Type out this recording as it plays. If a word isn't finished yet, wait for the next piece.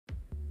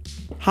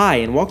Hi,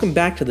 and welcome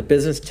back to the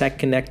Business Tech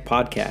Connect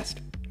podcast.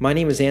 My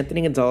name is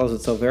Anthony Gonzalez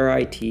at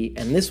Solvera IT,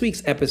 and this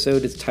week's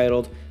episode is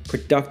titled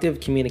Productive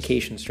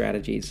Communication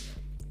Strategies.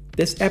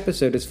 This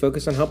episode is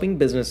focused on helping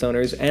business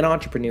owners and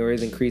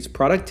entrepreneurs increase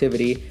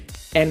productivity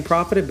and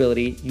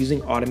profitability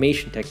using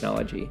automation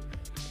technology.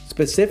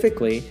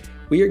 Specifically,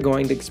 we are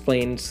going to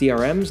explain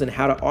CRMs and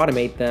how to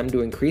automate them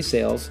to increase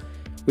sales.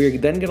 We are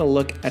then going to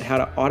look at how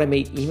to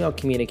automate email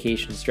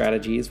communication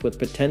strategies with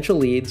potential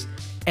leads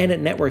and at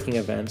networking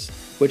events,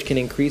 which can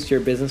increase your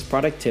business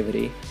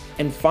productivity.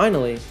 And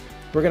finally,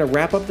 we're going to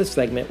wrap up the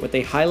segment with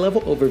a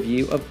high-level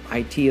overview of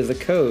IT as a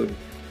code.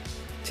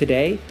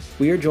 Today,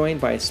 we are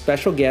joined by a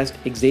special guest,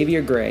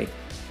 Xavier Gray.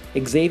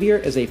 Xavier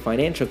is a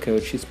financial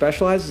coach who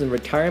specializes in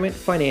retirement,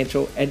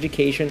 financial,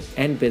 education,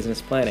 and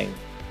business planning.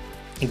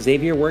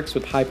 Xavier works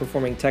with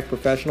high-performing tech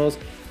professionals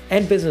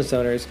and business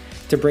owners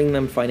to bring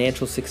them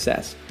financial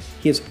success.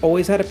 He has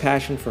always had a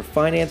passion for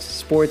finance,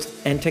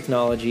 sports, and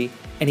technology,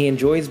 and he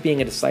enjoys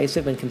being a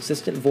decisive and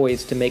consistent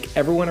voice to make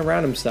everyone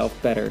around himself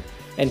better,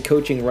 and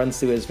coaching runs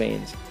through his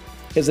veins.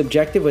 His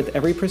objective with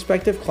every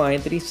prospective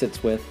client that he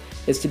sits with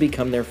is to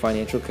become their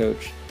financial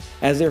coach.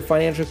 As their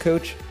financial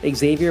coach,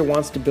 Xavier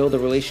wants to build a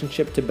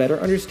relationship to better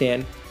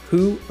understand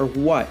who or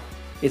what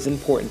is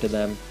important to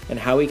them and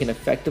how he can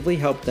effectively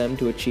help them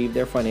to achieve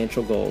their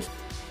financial goals.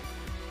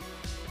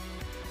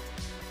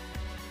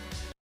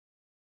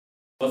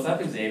 What's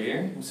up,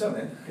 Xavier? What's up,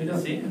 man? Good to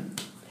see you.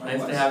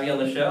 Nice to have you on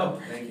the show.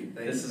 Thank you.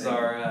 This is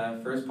our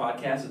first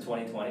podcast of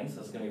 2020, so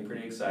it's going to be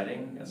pretty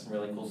exciting. Got some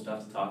really cool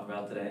stuff to talk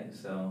about today.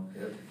 So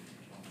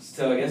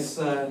I guess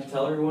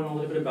tell everyone a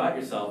little bit about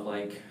yourself.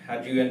 Like,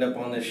 how'd you end up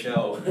on this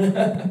show?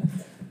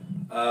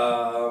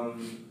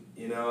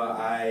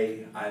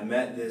 I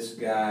met this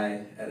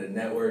guy at a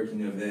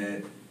networking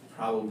event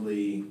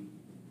probably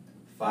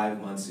 4 or 5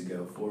 months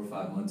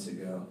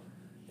ago,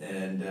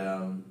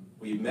 and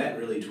we met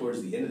really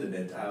towards the end of the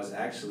event. I was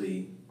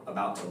actually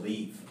about to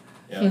leave.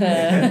 Yeah.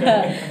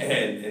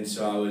 and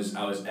so I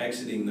was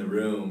exiting the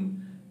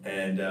room,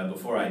 and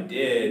before I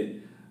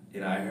did,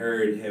 I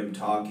heard him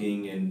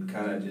talking and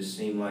kind of just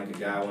seemed like a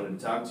guy I wanted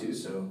to talk to.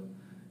 So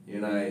you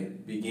and I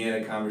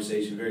began a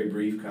conversation, very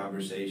brief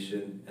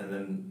conversation, and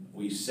then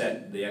we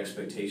set the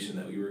expectation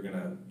that we were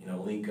gonna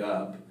link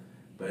up.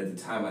 But at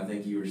the time, I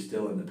think you were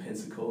still in the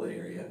Pensacola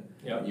area.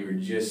 Yep. You were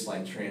just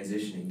like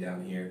transitioning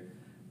down here,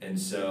 and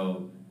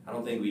so I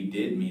don't think we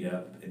did meet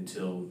up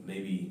until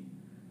maybe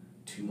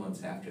 2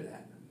 months after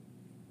that.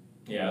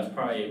 Yeah, it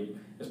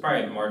was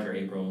probably March or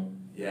April.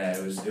 Yeah,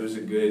 it was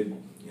a good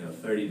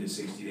 30 to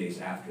 60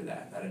 days after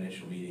that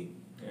initial meeting.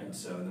 Yeah. And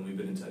then we've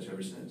been in touch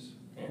ever since.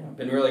 Yeah,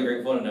 been really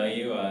grateful to know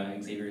you.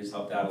 Xavier's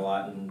helped out a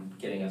lot in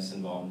getting us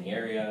involved in the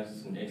area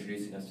and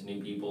introducing us to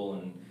new people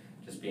and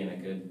just being a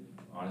good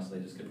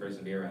person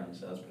to be around.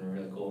 So that's been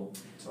really cool.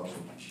 It's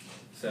awesome.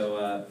 So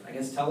I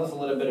guess tell us a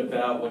little bit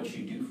about what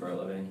you do for a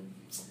living.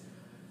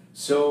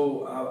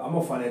 So I'm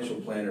a financial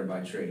planner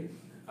by trade,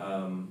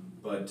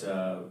 but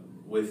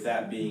with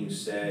that being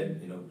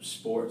said,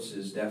 sports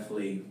is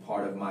definitely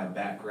part of my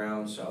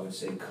background. So I would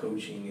say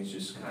coaching is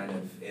just kind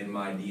of in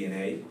my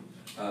DNA.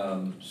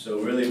 So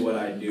really, what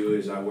I do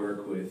is I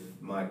work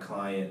with my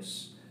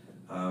clients.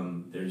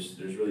 There's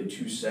really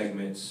two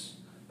segments.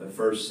 The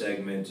first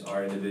segment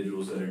are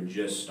individuals that are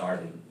just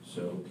starting,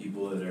 so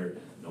people that are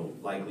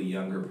likely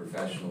younger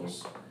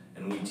professionals,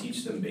 and we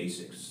teach them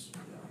basics,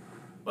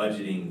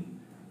 budgeting.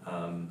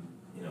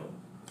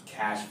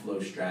 Cash flow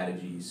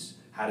strategies,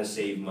 how to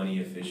save money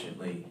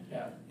efficiently.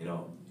 Yeah.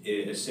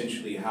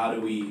 Essentially, how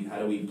do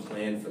we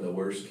plan for the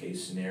worst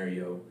case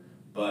scenario,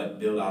 but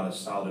build out a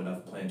solid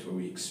enough plan to where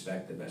we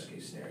expect the best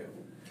case scenario.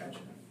 Gotcha.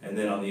 And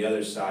then on the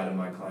other side of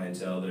my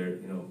clientele, they're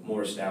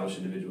more established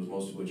individuals,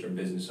 most of which are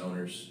business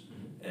owners,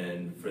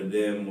 and for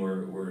them,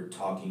 we're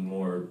talking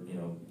more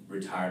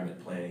retirement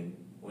planning.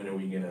 When are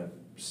we gonna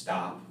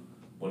stop?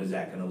 What is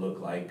that gonna look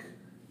like?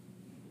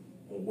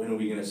 When are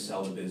we going to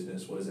sell the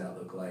business? What does that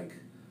look like?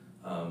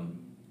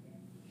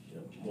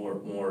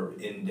 More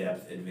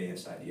in-depth,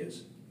 advanced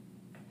ideas.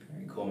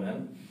 Very cool,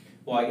 man.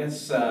 Well, I guess,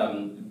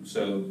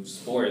 so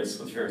sports,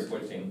 what's your favorite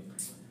sports team?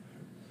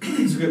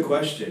 It's a good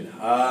question.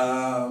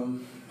 I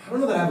don't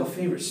know that I have a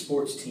favorite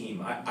sports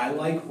team. I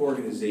like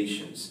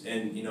organizations.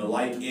 And,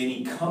 like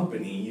any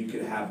company, you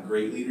could have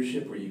great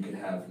leadership or you could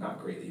have not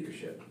great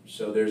leadership.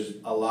 So there's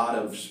a lot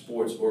of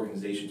sports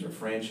organizations or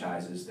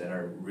franchises that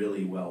are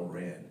really well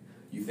ran.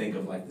 You think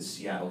of like the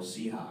Seattle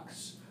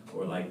Seahawks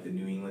or like the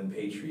New England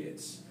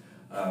Patriots.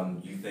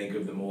 You think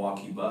of the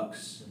Milwaukee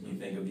Bucks. You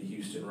think of the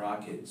Houston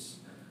Rockets.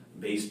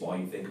 Baseball,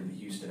 you think of the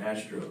Houston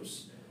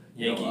Astros.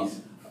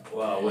 Yankees.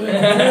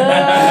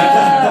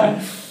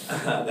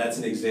 That's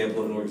an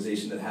example of an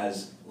organization that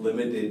has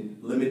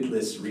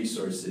limitless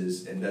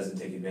resources and doesn't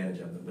take advantage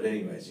of them. But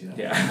anyways,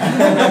 Yeah.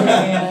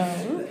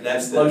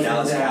 That's the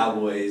Dallas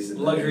Cowboys and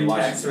luxury the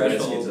tax Washington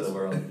Redskins thresholds of the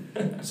world.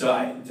 So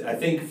I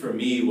think for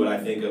me, what I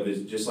think of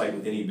is just like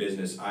with any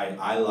business,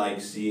 I like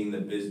seeing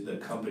the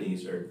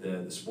companies or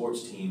the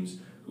sports teams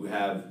who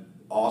have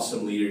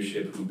awesome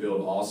leadership, who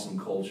build awesome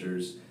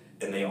cultures,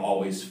 and they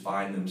always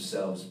find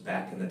themselves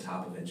back in the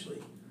top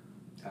eventually.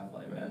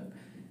 Definitely, man.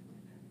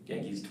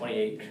 Yankees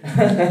 28.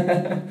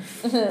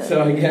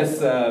 So I guess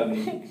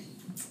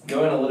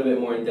going a little bit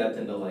more in depth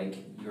into like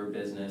your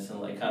business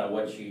and like kind of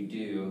what you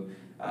do,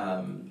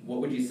 what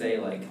would you say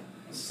like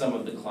some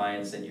of the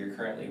clients that you're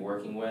currently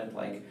working with,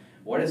 like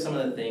what are some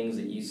of the things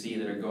that you see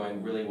that are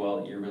going really well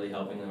that you're really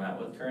helping them out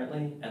with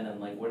currently? And then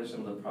like what are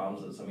some of the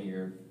problems that some of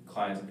your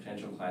clients and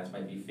potential clients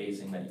might be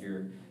facing that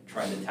you're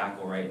trying to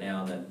tackle right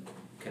now that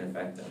can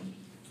affect them?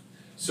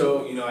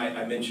 So,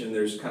 I mentioned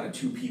there's kind of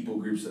two people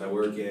groups that I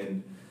work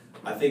in.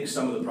 I think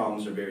some of the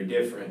problems are very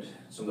different.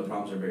 Some of the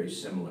problems are very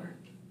similar.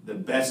 The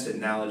best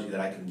analogy that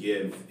I can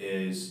give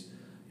is,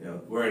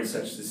 we're in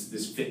such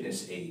this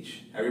fitness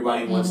age.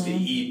 Everybody wants to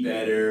eat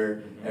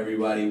better.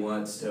 Everybody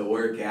wants to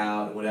work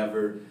out and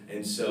whatever.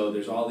 And so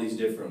there's all these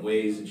different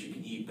ways that you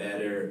can eat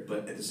better.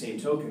 But at the same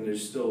token,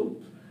 there's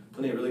still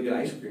plenty of really good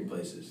ice cream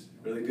places,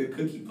 really good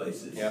cookie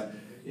places. Yeah.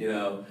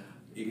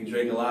 You can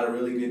drink a lot of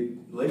really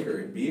good liquor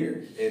and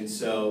beer. And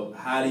so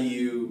how do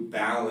you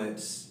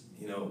balance,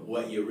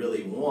 what you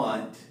really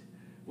want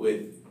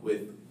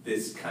with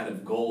this kind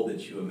of goal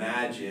that you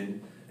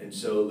imagine? And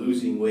so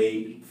losing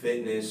weight,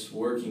 fitness,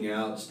 working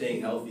out,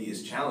 staying healthy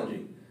is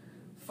challenging.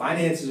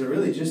 Finances are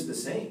really just the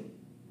same.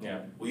 Yeah.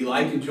 We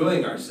like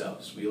enjoying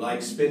ourselves. We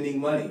like spending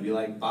money. We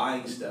like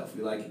buying stuff.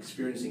 We like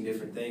experiencing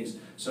different things.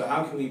 So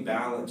how can we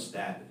balance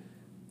that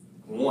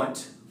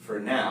want for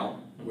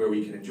now, where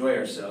we can enjoy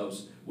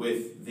ourselves,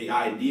 with the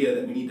idea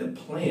that we need to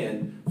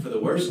plan for the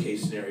worst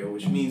case scenario,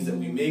 which means that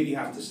we maybe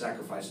have to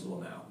sacrifice a little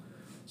now.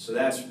 So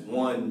that's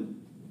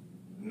one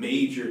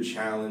major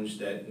challenge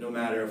that no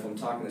matter if I'm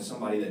talking to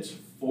somebody that's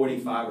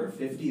 45 or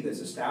 50 that's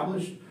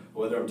established,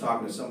 or whether I'm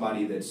talking to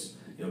somebody that's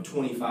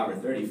 25 or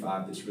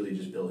 35 that's really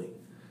just building.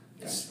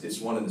 It's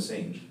one and the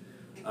same.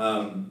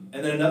 And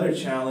then another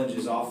challenge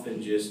is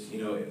often just,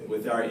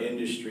 with our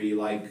industry,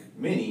 like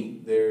many,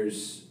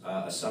 there's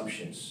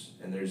assumptions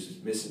and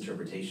there's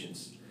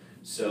misinterpretations.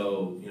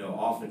 So,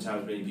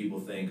 oftentimes many people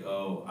think,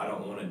 oh, I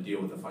don't want to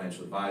deal with a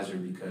financial advisor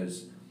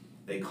because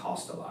they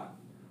cost a lot.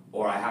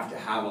 Or I have to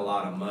have a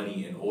lot of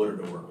money in order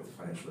to work with a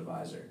financial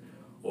advisor.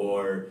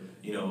 Or,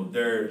 they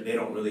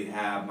don't really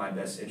have my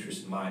best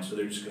interest in mind, so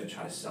they're just going to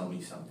try to sell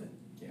me something,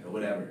 or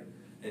whatever.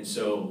 And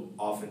so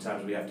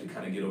oftentimes we have to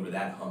kind of get over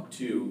that hump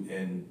too.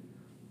 And,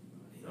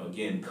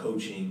 again,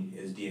 coaching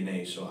is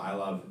DNA. So I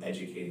love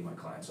educating my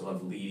clients. I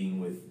love leading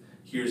with,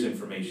 here's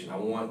information. I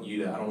don't want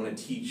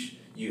to teach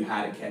you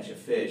how to catch a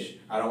fish.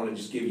 I don't want to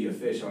just give you a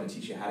fish. I want to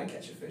teach you how to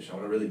catch a fish. I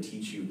want to really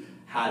teach you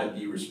how to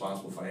be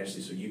responsible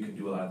financially so you can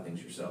do a lot of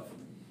things yourself.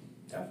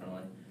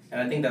 Definitely. And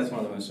I think that's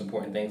one of the most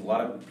important things. A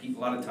lot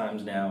of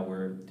times now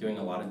we're doing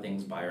a lot of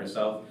things by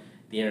ourselves.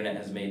 The internet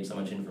has made so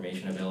much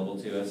information available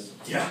to us.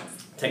 Yeah.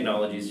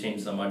 Technology has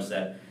changed so much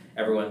that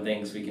everyone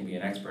thinks we can be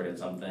an expert at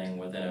something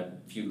within a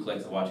few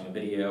clicks of watching a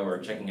video or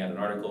checking out an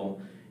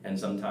article. And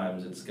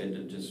sometimes it's good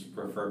to just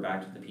refer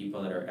back to the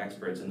people that are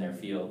experts in their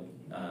field.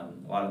 A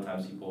lot of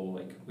times people,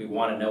 we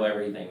want to know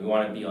everything. We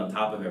want to be on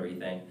top of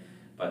everything,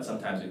 but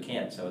sometimes we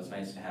can't. So it's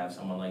nice to have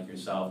someone like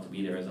yourself to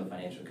be there as a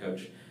financial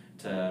coach,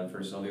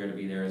 for Silvera to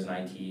be there as an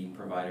IT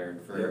provider,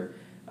 for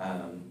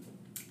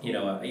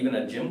even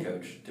a gym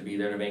coach to be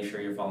there to make sure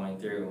you're following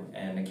through.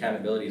 And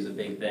accountability is a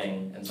big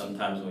thing. And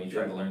sometimes when we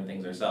try to learn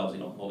things ourselves, we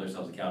don't hold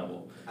ourselves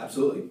accountable.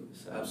 Absolutely.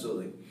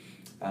 Absolutely.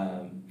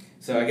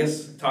 So I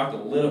guess talked a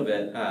little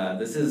bit,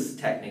 this is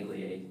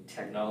technically a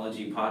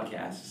technology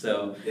podcast,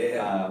 so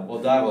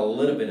we'll dive a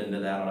little bit into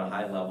that on a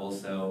high level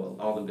so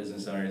all the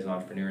business owners and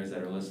entrepreneurs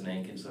that are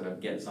listening can sort of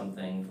get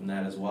something from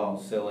that as well.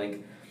 So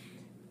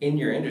in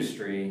your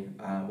industry,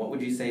 what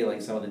would you say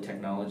some of the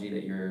technology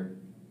that you're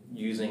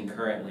using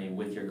currently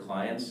with your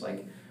clients?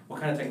 What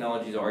kind of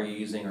technologies are you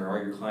using or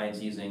are your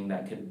clients using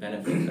that could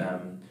benefit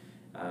them?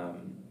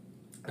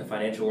 The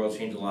financial world's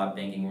changed a lot,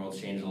 banking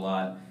world's changed a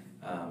lot.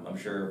 I'm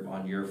sure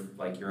on your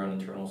own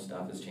internal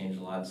stuff has changed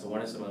a lot. So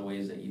what are some of the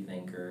ways that you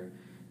think are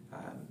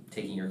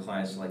taking your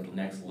clients to the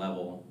next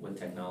level with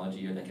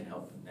technology or that can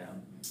help them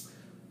now?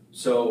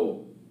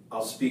 So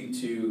I'll speak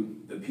to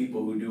the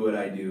people who do what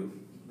I do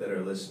that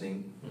are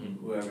listening,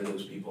 whoever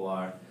those people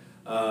are.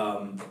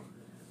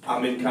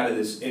 I'm in kind of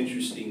this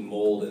interesting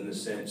mold in the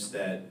sense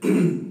that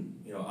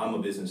I'm a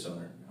business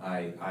owner.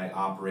 I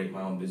operate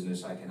my own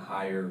business. I can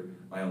hire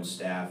my own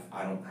staff.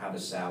 I don't have a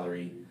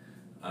salary.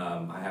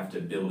 I have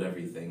to build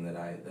everything that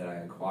I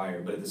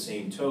acquire. But at the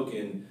same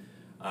token,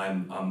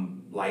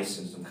 I'm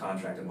licensed, I'm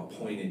contracted, I'm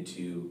appointed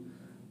to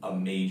a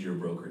major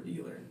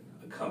broker-dealer,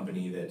 a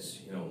company that's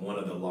one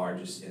of the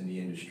largest in the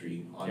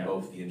industry on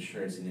both the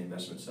insurance and the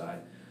investment side.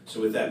 So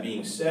with that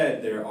being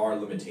said, there are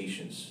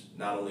limitations,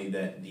 not only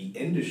that the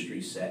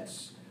industry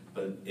sets,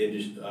 but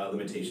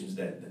limitations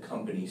that the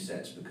company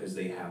sets because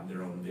they have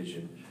their own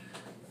vision.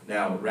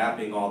 Now,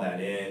 wrapping all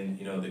that in,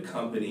 the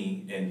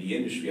company and the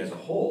industry as a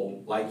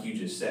whole, like you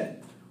just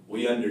said,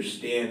 we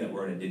understand that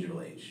we're in a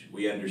digital age.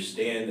 We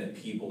understand that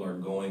people are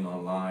going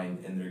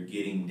online and they're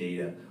getting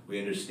data. We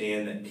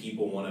understand that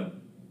people want to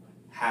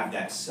have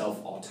that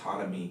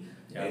self-autonomy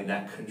and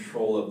that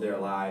control of their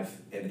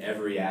life in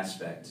every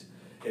aspect.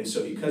 And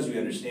so because we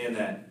understand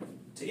that,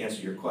 to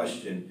answer your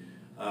question,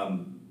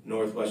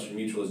 Northwestern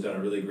Mutual has done a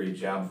really great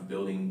job of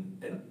building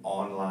an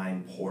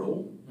online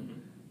portal.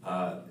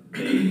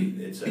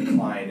 It's a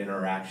client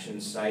interaction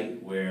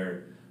site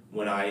where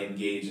when I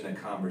engage in a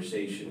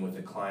conversation with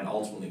a client,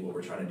 ultimately what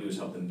we're trying to do is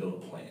help them build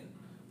a plan,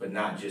 but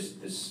not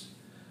just this,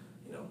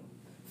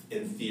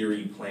 in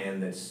theory plan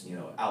that's,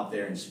 out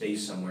there in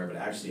space somewhere, but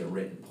actually a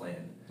written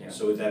plan. Yeah.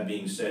 So with that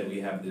being said,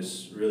 we have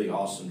this really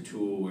awesome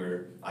tool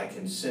where I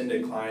can send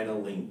a client a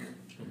link.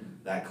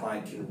 That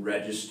client can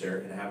register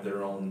and have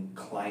their own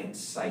client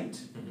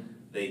site.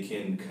 They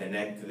can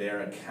connect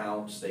their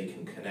accounts, they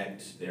can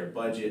connect their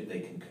budget, they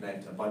can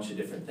connect a bunch of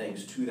different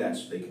things to that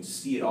so they can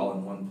see it all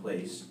in one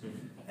place.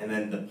 And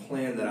then the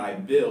plan that I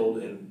build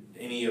and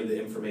any of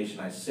the information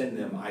I send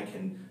them, I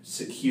can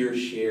secure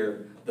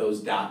share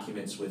those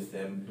documents with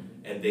them,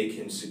 and they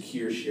can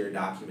secure share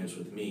documents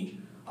with me.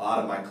 A lot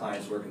of my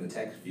clients work in the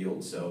tech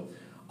field, so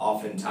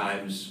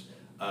oftentimes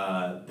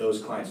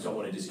those clients don't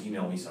want to just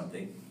email me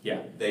something.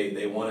 Yeah.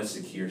 They want to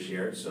secure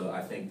share, so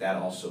I think that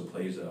also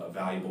plays a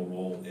valuable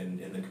role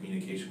in the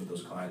communication with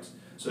those clients.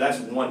 So that's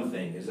one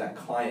thing, is that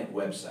client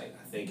website.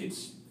 I think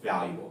it's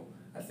valuable.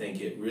 I think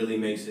it really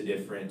makes a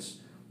difference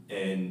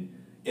in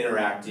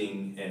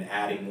interacting and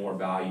adding more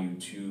value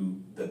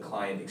to the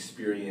client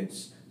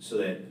experience so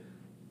that,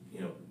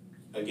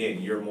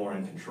 again, you're more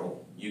in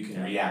control. You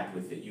can react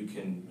with it. You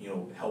can,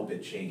 help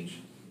it change.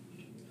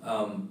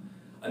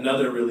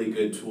 Another really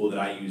good tool that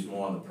I use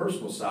more on the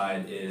personal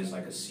side is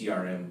like a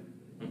CRM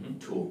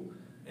tool.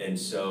 And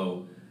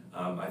so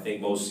I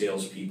think most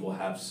salespeople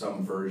have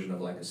some version of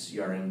like a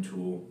CRM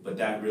tool, but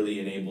that really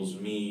enables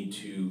me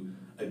to,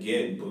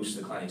 again, boost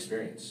the client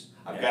experience.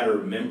 I've got to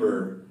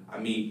remember, I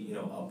meet,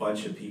 a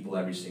bunch of people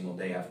every single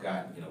day. I've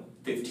got,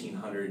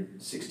 1,500,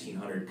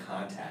 1,600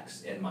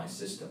 contacts in my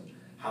system.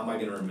 How am I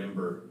going to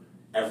remember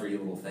every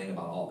little thing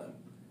about all of them?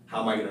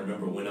 How am I going to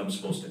remember when I'm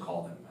supposed to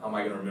call them? How am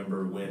I going to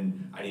remember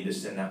when I need to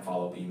send that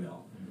follow-up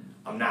email?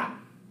 I'm not.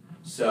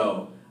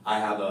 So I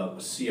have a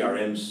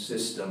CRM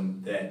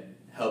system that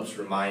helps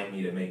remind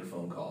me to make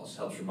phone calls,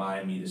 helps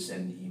remind me to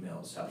send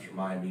emails, helps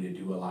remind me to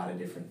do a lot of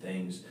different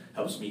things,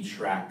 helps me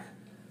track,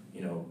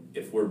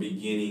 if we're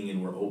beginning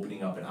and we're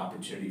opening up an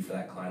opportunity for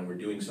that client, we're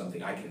doing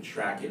something, I can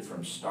track it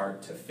from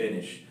start to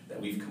finish that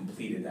we've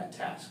completed that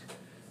task.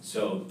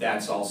 So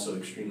that's also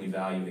extremely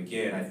valuable.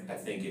 Again, I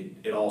think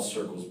it all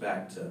circles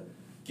back to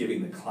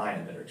giving the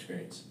client a better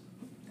experience.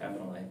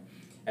 Definitely.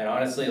 And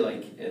honestly,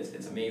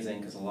 it's amazing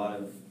because a lot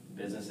of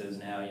businesses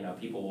now,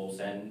 people will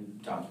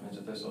send documents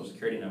with their social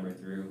security number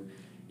through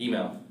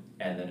email,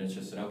 and then it's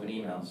just an open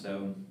email.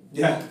 So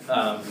yeah.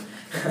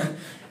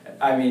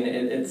 I mean,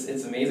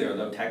 it's amazing. Or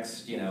they'll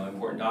text,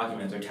 important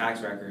documents or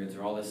tax records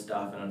or all this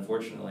stuff. And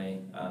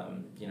unfortunately,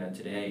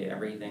 today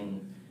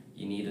everything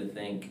you need to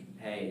think,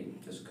 hey,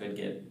 this could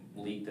get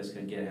leaked, this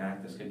could get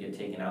hacked, this could get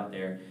taken out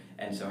there.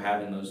 And so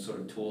having those sort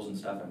of tools and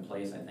stuff in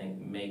place, I think,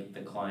 make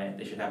the client,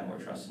 they should have more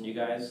trust in you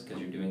guys because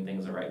you're doing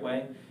things the right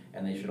way.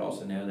 And they should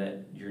also know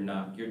that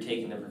you're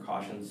taking the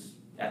precautions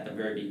at the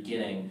very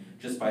beginning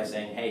just by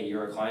saying, hey,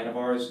 you're a client of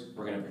ours,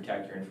 we're going to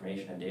protect your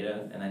information and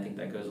data. And I think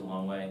that goes a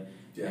long way.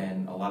 Yeah.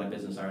 And a lot of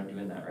businesses aren't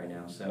doing that right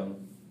now. So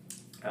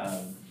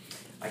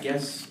I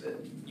guess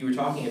you were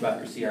talking about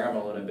your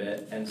CRM a little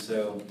bit. And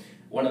so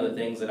one of the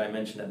things that I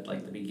mentioned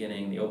at the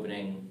beginning, the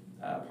opening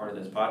part of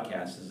this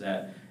podcast, is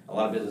that a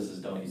lot of businesses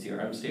don't use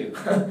CRMs too.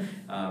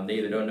 They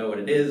either don't know what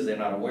it is, they're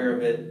not aware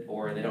of it,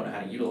 or they don't know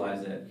how to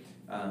utilize it.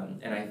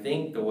 And I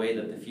think the way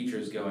that the future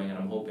is going, and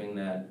I'm hoping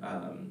that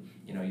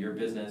your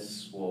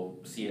business will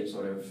see it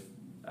sort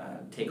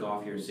of take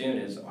off here soon,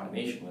 is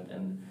automation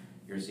within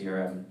your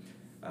CRM.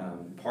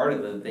 Part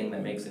of the thing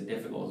that makes it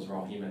difficult is we're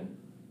all human.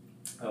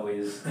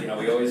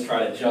 We always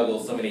try to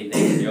juggle so many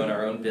things. We own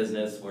our own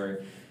business.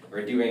 We're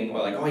like,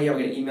 oh yeah, we're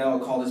gonna email,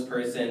 call this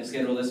person,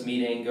 schedule this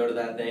meeting, go to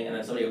that thing, and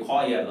then somebody will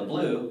call you out of the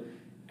blue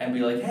and be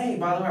like, hey,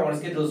 by the way, I want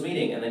to schedule this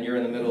meeting, and then you're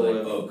in the middle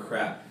of, oh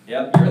crap.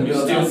 Yep, you're in the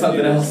middle of doing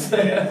something else.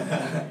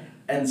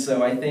 And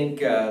so I think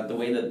the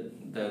way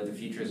that the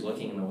future is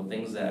looking, and the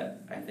things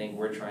that I think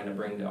we're trying to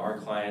bring to our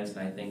clients,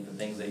 and I think the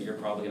things that you're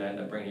probably going to end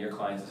up bringing to your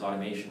clients, is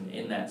automation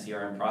in that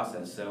CRM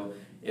process. So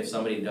if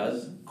somebody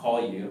does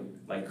call you,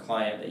 like a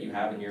client that you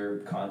have in your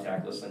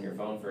contact list on your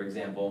phone, for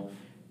example,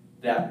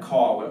 that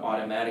call would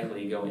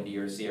automatically go into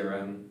your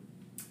CRM,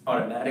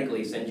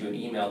 automatically send you an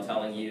email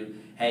telling you,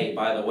 hey,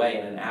 by the way,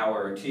 in an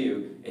hour or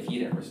two, if you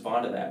didn't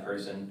respond to that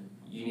person,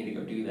 you need to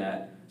go do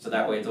that. So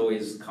that way it's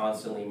always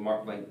constantly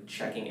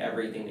checking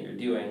everything that you're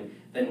doing.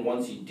 Then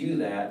once you do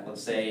that,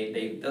 let's say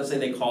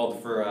they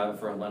called for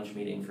a lunch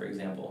meeting, for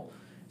example.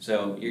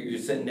 So you're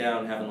sitting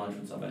down having lunch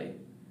with somebody,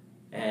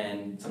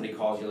 and somebody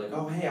calls you like,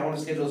 oh, hey, I want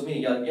to schedule this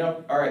meeting. You're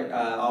like, all right,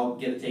 I'll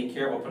get it taken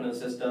care of. I'll put it in the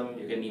system.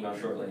 You'll get an email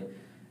shortly.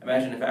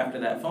 Imagine if after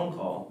that phone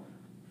call,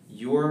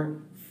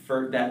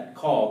 that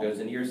call goes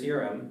into your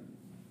CRM.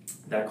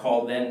 That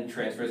call then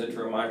transfers it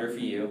to a reminder for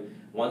you.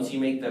 Once you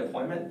make the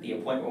appointment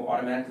will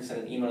automatically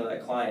send an email to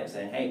that client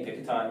saying, hey, pick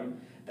a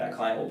time That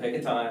client will pick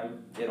a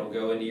time, it'll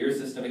go into your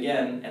system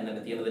again, and then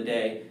at the end of the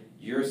day,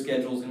 your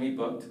schedule is going to be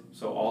booked,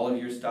 so all of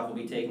your stuff will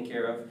be taken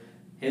care of.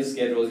 His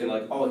schedule is going to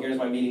like, oh, here's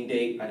my meeting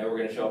date, I know we're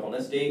going to show up on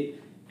this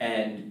date,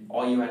 and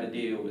all you had to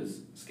do was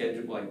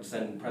schedule, like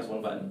press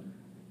one button,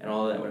 and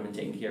all of that would have been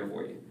taken care of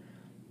for you.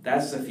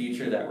 That's the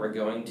future that we're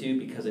going to,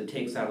 because it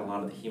takes out a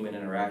lot of the human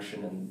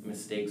interaction and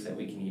mistakes that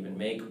we can even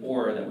make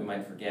or that we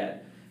might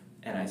forget.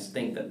 And I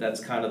think that that's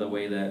kind of the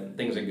way that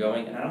things are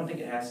going, and I don't think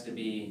it has to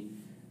be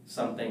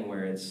something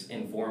where it's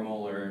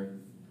informal or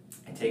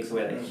it takes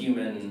away that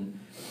human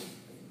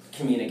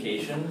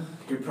communication.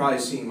 You're probably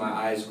seeing my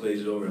eyes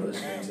glazed over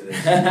listening to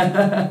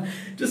this.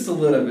 Just a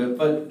little bit,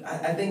 but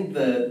I think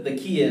the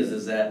key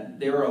is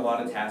that there are a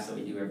lot of tasks that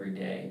we do every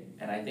day,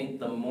 and I think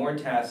the more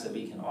tasks that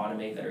we can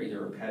automate that are either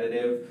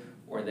repetitive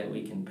or that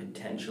we can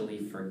potentially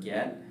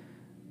forget,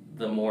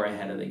 the more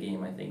ahead of the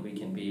game I think we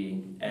can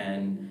be.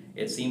 And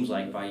it seems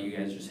like by you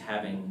guys just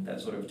having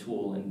that sort of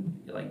tool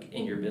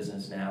in your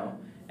business now,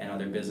 and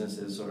other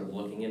businesses sort of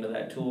looking into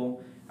that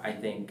tool, I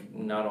think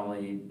not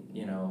only,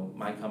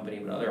 my company,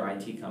 but other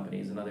IT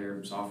companies and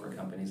other software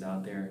companies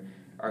out there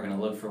are going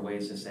to look for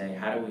ways to say,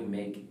 how do we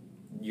make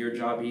your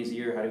job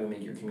easier? How do we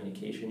make your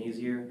communication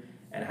easier?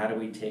 And how do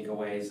we take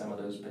away some of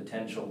those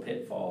potential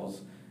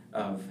pitfalls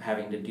of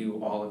having to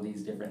do all of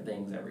these different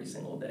things every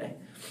single day?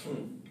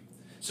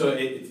 So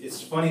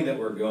it's funny that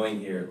we're going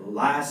here.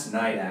 Last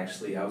night,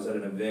 actually, I was at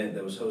an event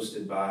that was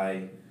hosted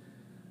by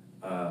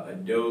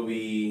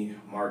Adobe,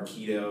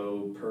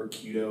 Marketo,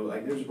 Percuto,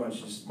 there's a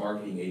bunch of just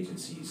marketing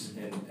agencies,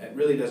 and it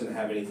really doesn't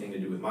have anything to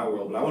do with my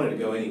world, but I wanted to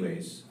go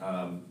anyways,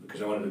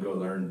 because I wanted to go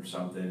learn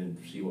something and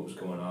see what was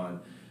going on.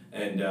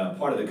 And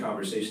part of the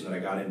conversation that I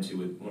got into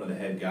with one of the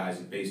head guys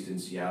based in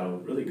Seattle,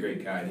 really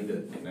great guy, I need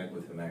to connect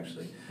with him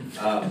actually,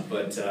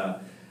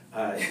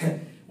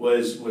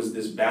 was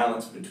this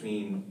balance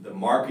between the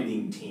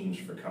marketing teams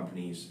for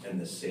companies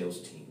and the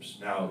sales teams.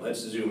 Now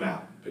let's zoom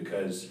out,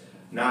 because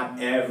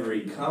not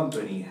every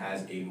company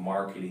has a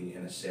marketing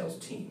and a sales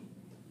team,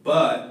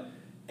 but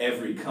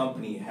every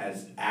company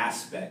has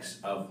aspects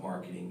of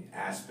marketing,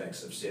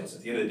 aspects of sales.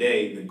 At the end of the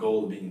day, the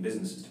goal of being in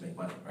business is to make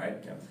money, right?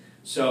 Yeah.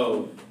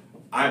 So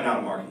I'm not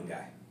a marketing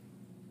guy.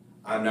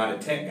 I'm not a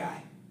tech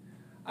guy.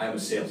 I'm a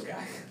sales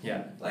guy.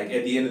 Yeah. At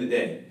the end of the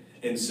day.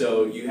 And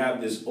so you have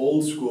this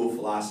old school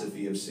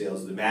philosophy of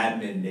sales, the Mad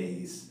Men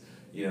days,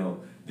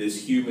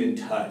 this human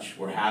touch.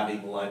 We're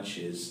having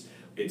lunches.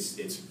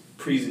 It's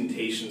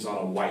presentations on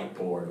a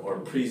whiteboard, or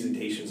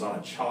presentations on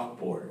a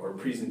chalkboard, or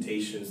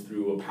presentations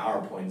through a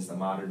PowerPoint is the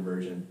modern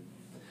version.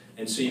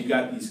 And so you've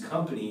got these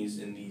companies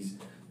and these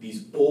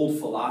old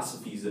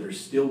philosophies that are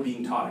still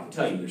being taught. I can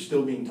tell you, they're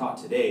still being taught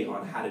today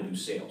on how to do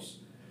sales.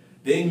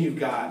 Then you've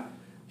got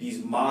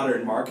these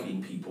modern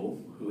marketing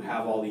people who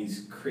have all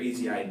these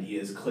crazy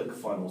ideas,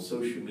 ClickFunnels,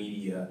 social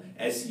media,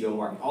 SEO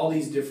marketing, all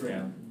these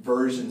different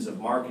versions of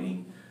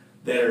marketing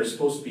that are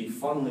supposed to be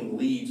funneling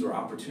leads or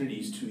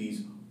opportunities to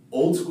these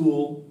old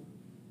school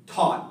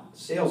taught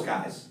sales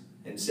guys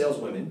and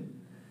saleswomen.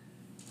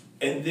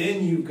 And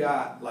then you've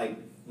got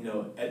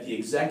at the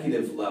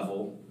executive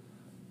level,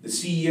 the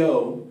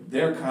CEO,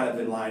 they're kind of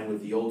in line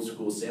with the old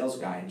school sales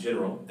guy in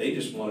general. They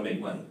just want to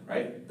make money,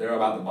 right? They're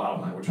about the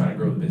bottom line. We're trying to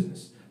grow the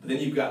business. But then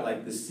you've got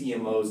the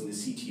CMOs and the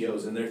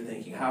CTOs, and they're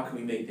thinking, how can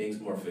we make things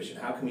more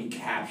efficient? How can we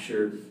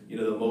capture,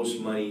 the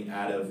most money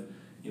out of,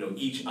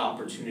 each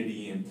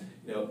opportunity?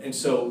 And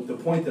so the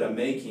point that I'm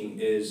making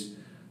is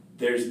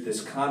there's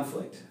this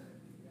conflict.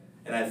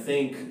 And I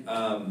think,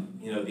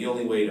 the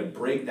only way to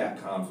break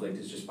that conflict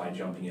is just by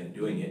jumping in and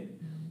doing it.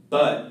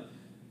 But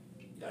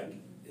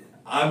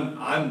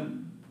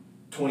I'm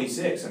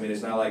 26.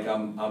 It's not like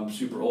I'm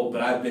super old,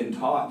 but I've been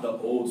taught the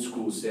old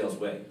school sales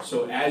way.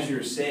 So as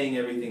you're saying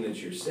everything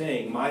that you're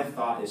saying, my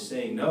thought is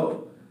saying,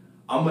 no,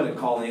 I'm going to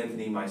call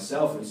Anthony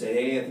myself and say,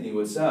 hey, Anthony,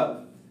 what's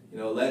up?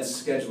 Let's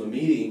schedule a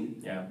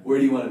meeting. Yeah. Where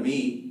do you want to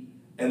meet?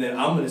 And then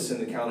I'm going to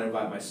send the calendar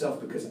invite myself,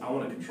 because I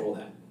want to control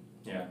that.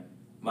 Yeah.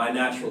 My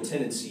natural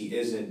tendency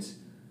isn't,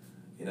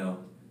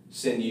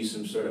 send you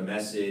some sort of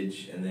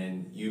message and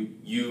then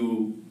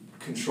you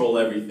control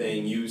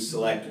everything, you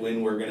select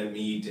when we're going to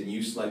meet, and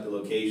you select the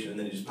location, and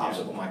then it just pops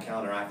up on my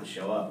calendar, I have to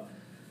show up.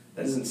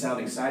 That doesn't sound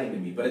exciting to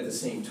me. But at the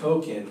same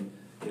token,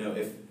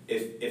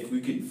 if we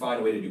could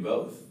find a way to do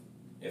both,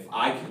 if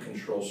I could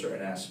control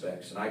certain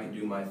aspects and I could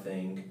do my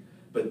thing,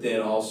 but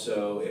then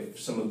also if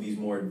some of these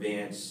more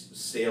advanced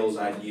sales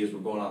ideas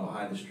were going on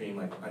behind the stream,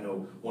 I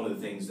know one of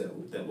the things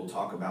that we'll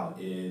talk about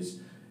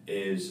is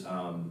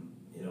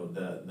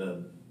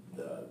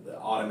the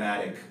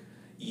automatic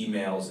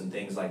emails and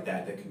things like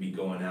that can be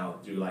going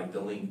out through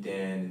the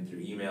LinkedIn and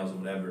through emails and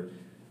whatever.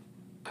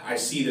 I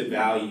see the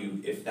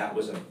value if that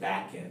was a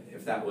back end,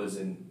 if that was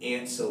an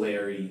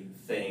ancillary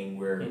thing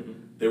where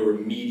there were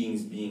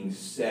meetings being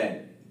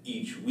set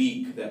each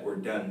week that were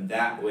done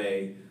that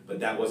way,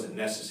 but that wasn't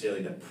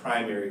necessarily the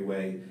primary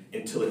way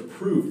until it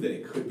proved that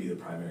it could be the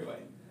primary way.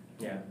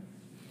 Yeah.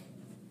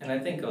 And I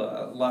think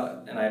a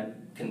lot, and I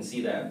can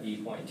see that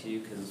viewpoint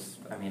too, because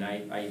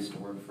I used to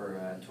work for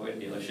a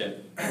Toyota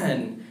dealership,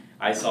 and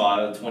I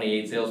saw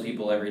 28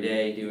 salespeople every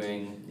day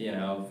doing,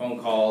 phone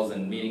calls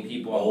and meeting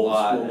people on the Old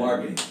lot. school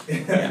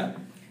marketing. Yeah.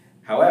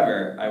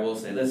 However, I will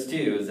say this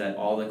too, is that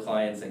all the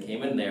clients that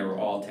came in there were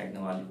all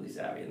technologically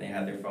savvy, and they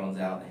had their phones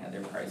out, and they had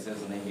their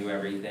prices, and they knew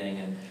everything,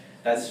 and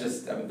that's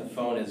just, the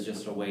phone is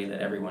just a way that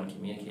everyone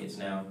communicates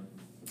now.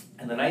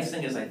 And the nice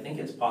thing is, I think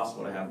it's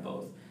possible to have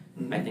both.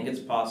 Mm-hmm. I think it's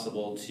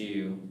possible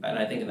to, and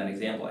I think in that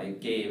example I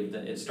gave,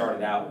 that it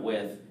started out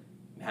with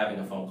having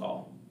a phone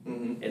call.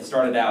 Mm-hmm. It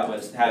started out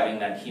with having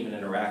that human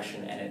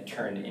interaction, and it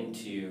turned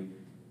into,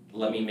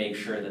 let me make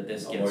sure that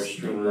this A gets more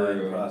streamlined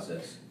through.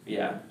 process.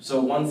 Yeah,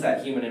 so once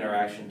that human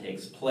interaction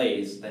takes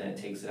place, then it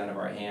takes it out of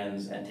our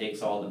hands and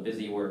takes all the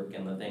busy work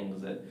and the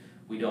things that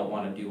we don't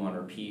want to do on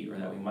repeat or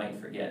that we might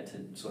forget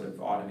to sort of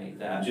automate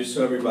that. Just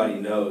so everybody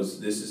knows,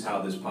 this is how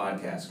this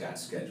podcast got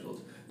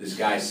scheduled. This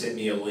guy sent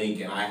me a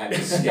link and I had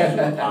to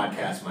schedule a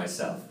podcast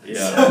myself.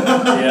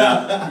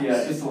 Yeah,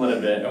 just a little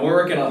bit. And we're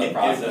working on the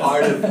process.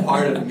 And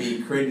part of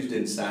me cringed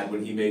inside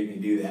when he made me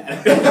do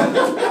that.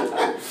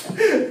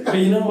 But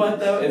you know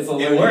what though? It's a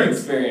learning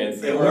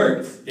experience. It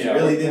works. You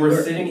know,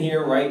 we're sitting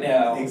here right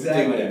now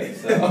Exactly. doing it.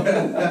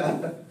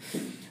 So.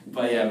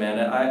 But yeah, man,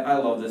 I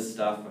love this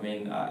stuff. I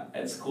mean,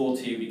 it's cool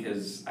too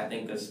because I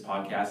think this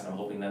podcast, and I'm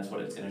hoping that's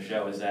what it's going to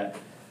show, is that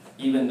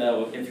even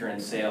though if you're in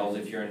sales,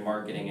 if you're in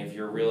marketing, if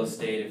you're real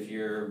estate, if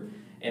you're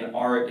in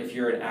art, if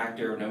you're an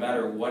actor, no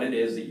matter what it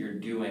is that you're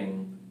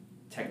doing,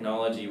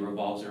 technology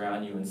revolves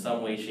around you in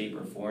some way, shape,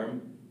 or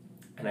form.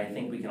 And I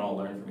think we can all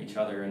learn from each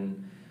other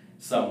in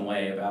some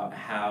way about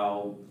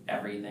how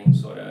everything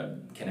sort of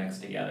connects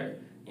together.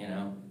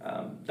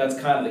 That's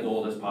kind of the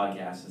goal of this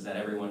podcast, is that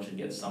everyone should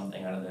get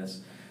something out of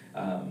this.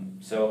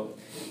 So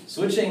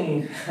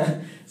switching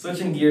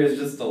gears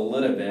just a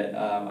little bit,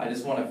 I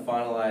just want to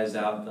finalize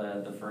out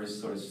the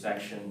first sort of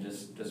section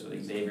just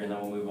with Xavier, and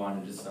then we'll move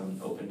on to just some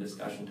open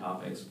discussion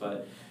topics.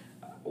 But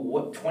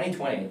what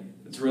 2020,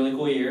 it's a really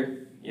cool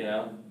year,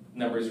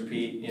 numbers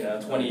repeat,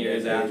 20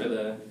 years after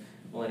the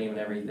millennium and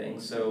everything.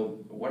 So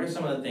what are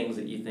some of the things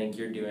that you think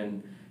you're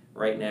doing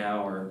right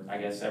now, or I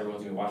guess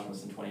everyone's going to be watching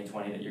this in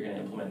 2020, that you're going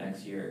to implement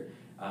next year,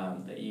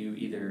 that you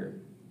either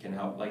can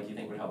help, like you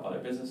think would help other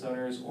business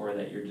owners, or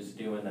that you're just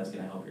doing that's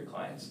going to help your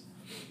clients?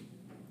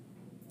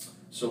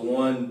 So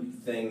one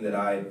thing that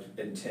I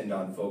intend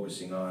on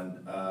focusing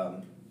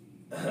on,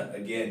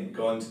 again,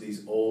 going to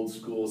these old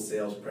school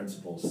sales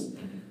principles,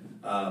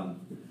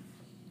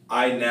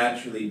 I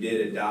naturally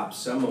did adopt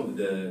some of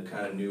the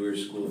kind of newer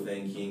school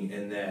thinking,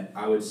 in that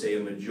I would say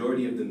a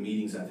majority of the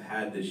meetings I've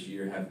had this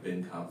year have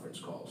been conference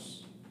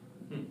calls.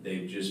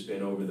 They've just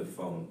been over the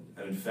phone.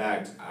 And in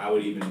fact, I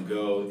would even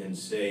go and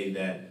say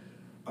that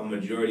a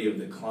majority of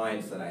the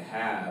clients that I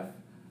have,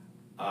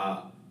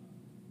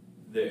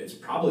 it's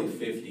probably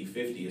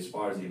 50-50 as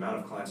far as the amount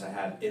of clients I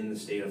have in the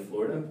state of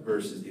Florida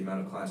versus the amount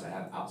of clients I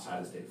have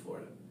outside the state of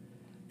Florida.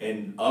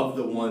 And of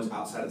the ones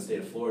outside of the state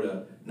of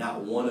Florida,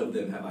 not one of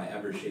them have I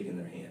ever shaken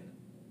their hand.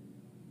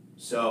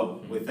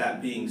 So with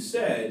that being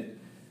said,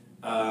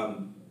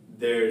 I'm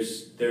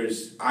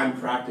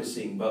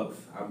practicing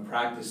both. I'm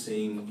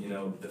practicing,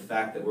 the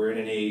fact that we're in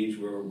an age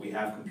where we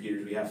have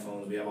computers, we have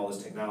phones, we have all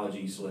this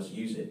technology, so let's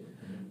use it.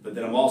 But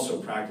then I'm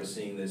also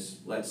practicing this,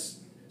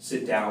 let's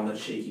sit down,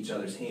 let's shake each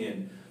other's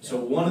hand. So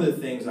one of the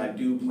things I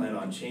do plan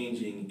on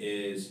changing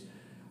is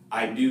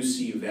I do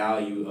see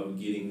value of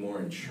getting more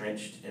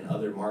entrenched in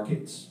other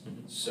markets.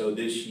 So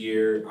this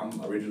year,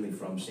 I'm originally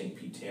from St.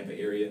 Pete, Tampa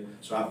area,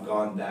 so I've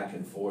gone back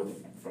and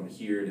forth from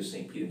here to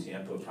St. Pete and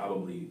Tampa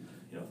probably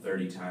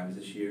 30 times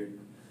this year.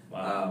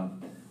 Wow.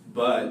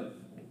 But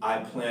I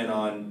plan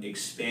on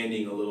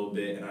expanding a little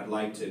bit, and I'd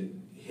like to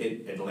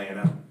hit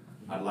Atlanta.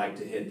 I'd like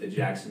to hit the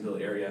Jacksonville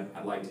area.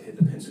 I'd like to hit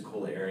the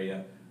Pensacola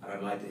area. And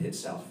I'd like to hit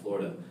South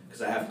Florida,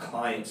 because I have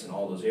clients in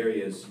all those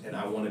areas, and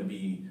I want to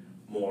be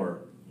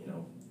more,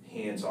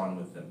 hands-on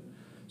with them.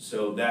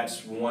 So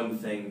that's one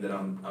thing that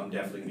I'm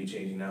definitely going to be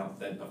changing now.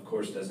 That, of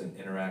course, doesn't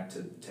interact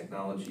to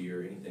technology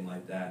or anything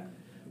like that,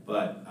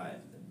 but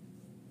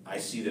I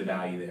see the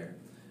value there.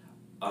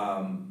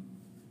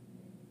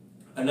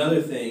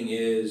 Another thing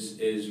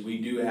is we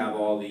do have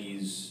all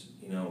these,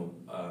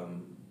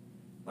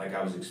 like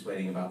I was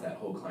explaining about that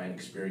whole client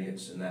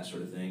experience and that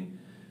sort of thing.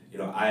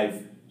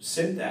 I've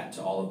sent that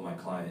to all of my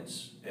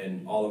clients,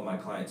 and all of my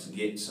clients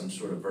get some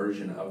sort of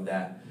version of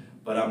that,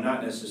 but I'm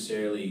not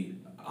necessarily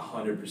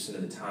 100%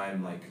 of the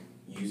time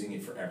using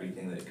it for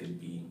everything that it could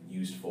be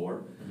used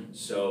for.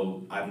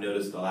 So I've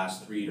noticed the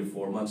last 3 to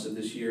 4 months of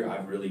this year,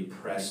 I've really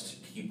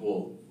pressed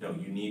people,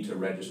 you need to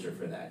register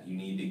for that. You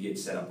need to get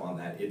set up on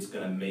that. It's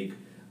going to make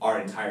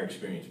our entire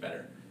experience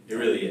better. It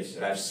really is.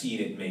 And I've seen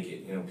it make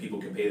it. People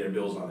can pay their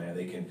bills on there.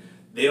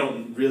 They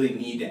don't really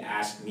need to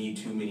ask me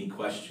too many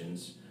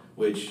questions,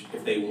 which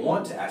if they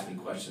want to ask me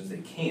questions, they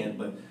can,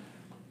 but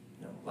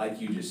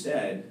like you just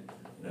said,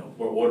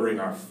 we're ordering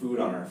our food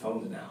on our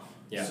phones now.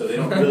 Yeah. So they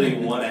don't really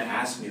want to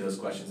ask me those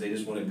questions. They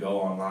just want to go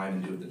online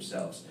and do it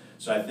themselves.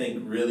 So I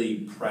think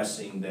really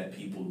pressing that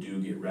people do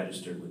get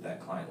registered with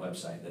that client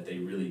website, that they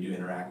really do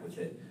interact with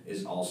it,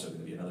 is also going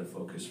to be another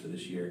focus for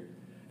this year.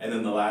 And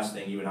then the last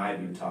thing, you and I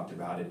have even talked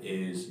about it,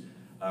 is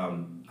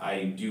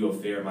I do a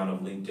fair amount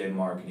of LinkedIn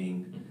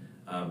marketing.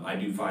 I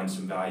do find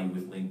some value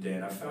with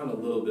LinkedIn. I found a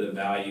little bit of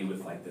value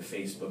with like the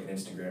Facebook and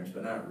Instagrams,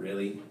 but not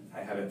really.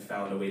 I haven't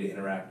found a way to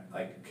interact,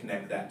 like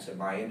connect that to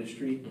my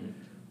industry. Mm-hmm.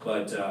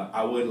 But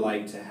I would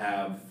like to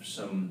have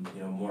some,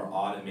 more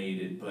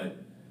automated, but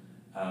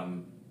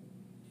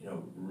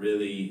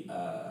really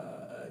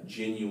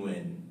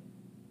genuine,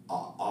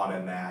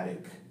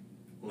 automatic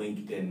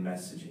LinkedIn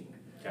messaging.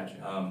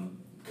 Gotcha.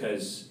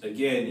 Because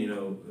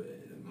again,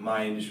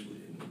 my industry,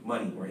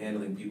 money. We're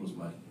handling people's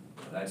money.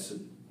 That's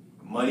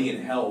money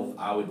and health.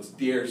 I would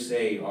dare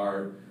say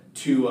are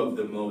two of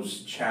the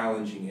most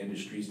challenging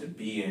industries to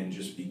be in,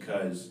 just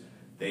because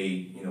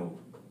they,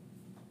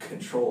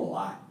 control a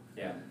lot.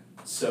 Yeah.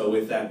 So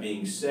with that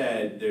being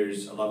said,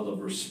 there's a level of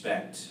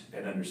respect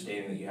and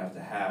understanding that you have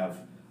to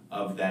have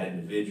of that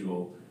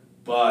individual.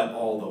 But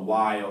all the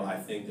while, I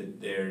think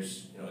that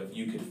there's, if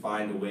you could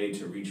find a way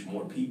to reach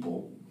more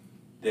people,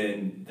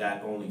 then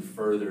that only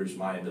furthers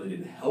my ability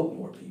to help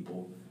more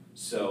people.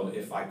 So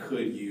if I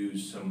could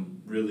use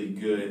some really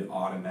good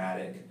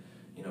automatic,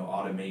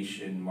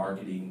 automation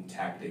marketing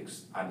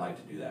tactics, I'd like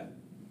to do that.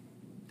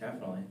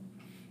 Definitely.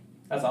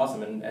 That's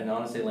awesome, and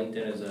honestly,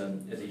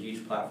 LinkedIn is a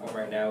huge platform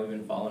right now. We've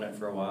been following it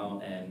for a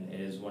while, and it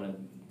is one of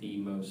the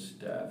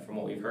most, from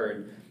what we've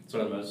heard, it's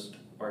one of the most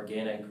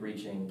organic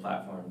reaching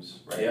platforms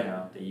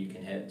now that you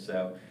can hit.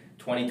 So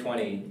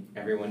 2020,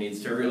 everyone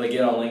needs to really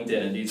get on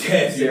LinkedIn and do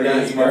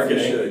serious marketing.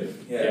 You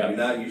should. Yeah, you're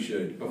not, you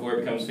should. Before it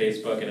becomes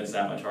Facebook and it's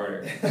that much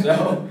harder.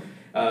 So,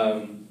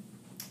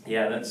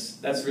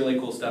 that's really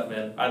cool stuff,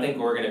 man. I think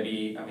we're going to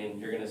be,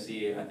 you're going to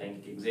see, I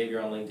think, Xavier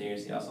on LinkedIn, you're going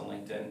to see us on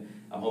LinkedIn.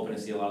 I'm hoping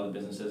to see a lot of the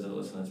businesses that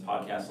listen to this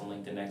podcast on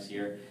LinkedIn next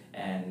year,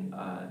 and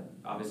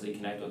obviously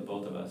connect with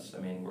both of us.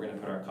 We're going to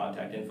put our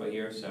contact info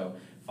here, so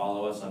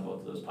follow us on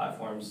both of those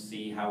platforms,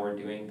 see how we're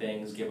doing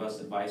things, give us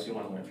advice. We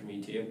want to learn from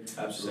you too.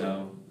 Absolutely.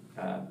 So,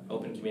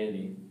 open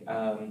community.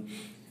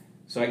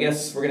 So I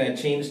guess we're going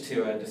to change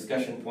to a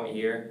discussion point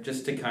here,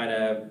 just to kind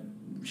of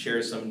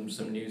share some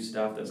new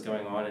stuff that's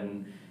going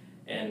on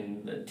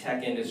in the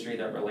tech industry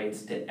that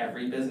relates to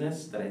every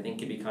business that I think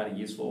could be kind of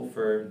useful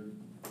for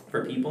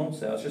people.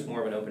 So it's just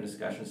more of an open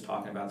discussion,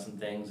 talking about some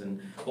things,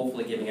 and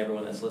hopefully giving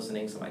everyone that's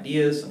listening some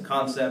ideas, some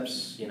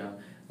concepts,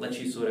 let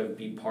you sort of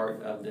be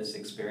part of this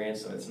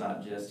experience. So it's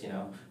not just,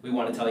 we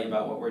want to tell you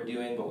about what we're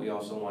doing, but we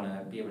also want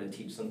to be able to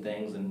teach some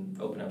things and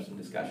open up some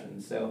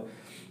discussions. So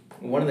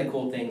one of the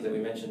cool things that we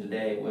mentioned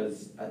today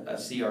was a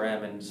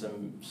CRM and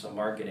some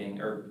marketing,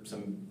 or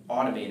some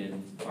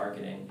automated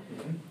marketing.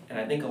 Mm-hmm. And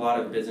I think a lot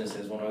of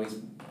businesses,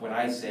 when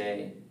I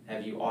say,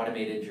 have you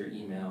automated your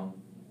email,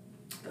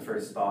 the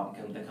first thought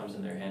that comes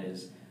in their head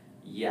is,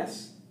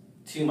 yes,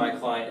 to my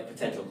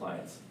potential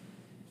clients.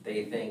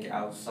 They think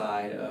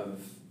outside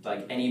of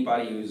like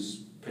anybody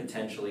who's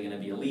potentially going to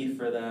be a lead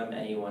for them,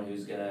 anyone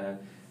who's going to,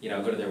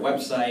 go to their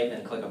website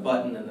and click a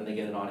button and then they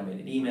get an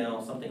automated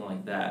email, something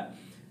like that.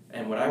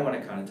 And what I want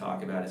to kind of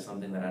talk about is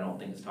something that I don't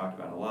think is talked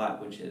about a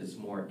lot, which is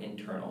more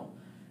internal.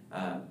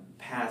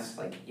 Past,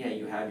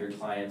 you have your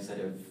clients that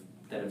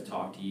have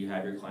talked to you, you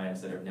have your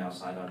clients that have now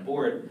signed on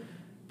board,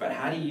 but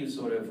how do you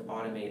sort of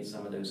automate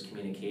some of those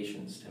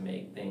communications to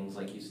make things,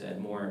 like you said,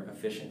 more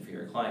efficient for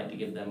your client, to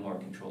give them more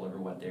control over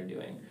what they're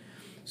doing?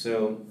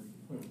 So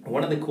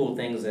one of the cool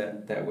things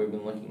that we've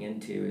been looking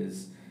into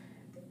is,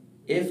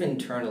 if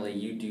internally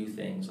you do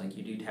things, like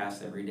you do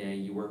tasks every day,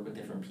 you work with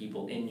different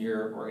people in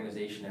your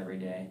organization every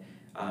day,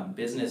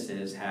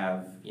 businesses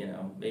have,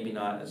 maybe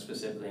not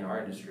specifically in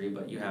our industry,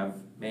 but you have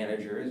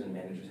managers, and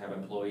managers have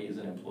employees,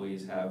 and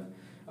employees have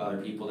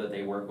other people that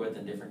they work with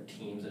in different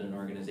teams in an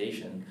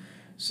organization.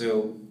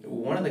 So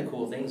one of the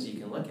cool things you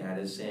can look at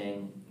is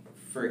saying,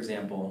 for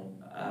example,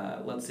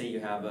 let's say you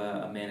have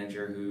a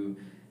manager who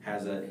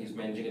he's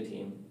managing a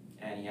team,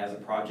 and he has a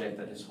project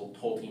that his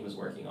whole team is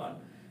working on.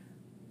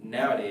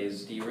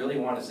 Nowadays, do you really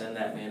want to send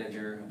that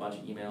manager a bunch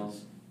of emails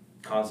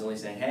constantly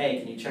saying, hey,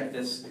 can you check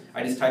this?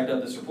 I just typed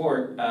up this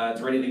report.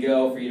 It's ready to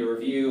go for you to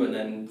review, and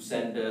then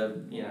send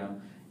to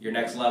your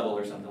next level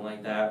or something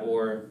like that.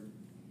 Or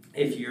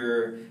if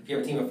you have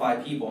a team of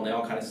 5 people and they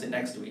all kind of sit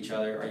next to each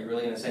other, are you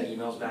really going to send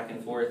emails back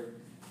and forth,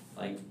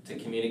 to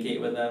communicate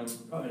with them?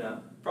 Probably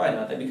not.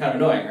 That'd be kind of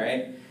annoying,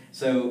 right?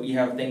 So you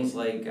have things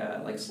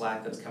like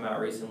Slack that's come out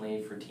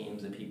recently for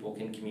teams that people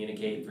can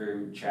communicate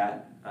through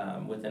chat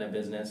within a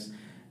business.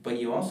 But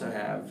you also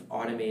have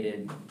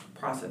automated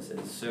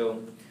processes.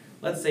 So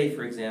let's say,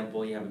 for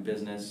example, you have a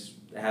business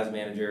that has a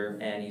manager,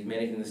 and he's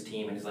managing this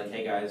team, and he's like,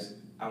 hey guys,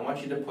 I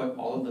want you to put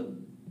all of the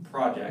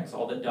projects,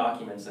 all the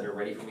documents that are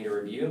ready for me to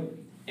review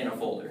in a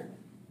folder.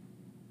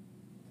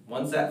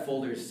 Once that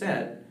folder is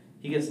set,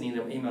 he gets an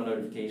email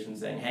notification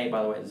saying, hey,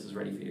 by the way, this is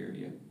ready for your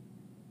review.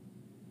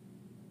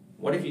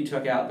 What if you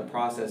took out the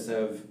process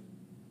of,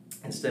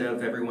 instead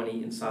of everyone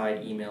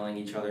inside emailing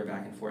each other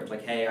back and forth,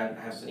 like, hey, I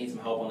need some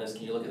help on this,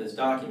 can you look at this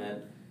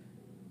document?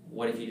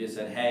 What if you just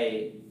said,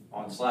 hey,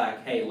 on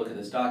Slack, hey, look at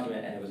this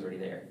document, and it was already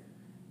there?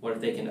 What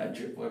if they can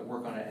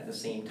work on it at the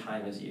same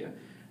time as you?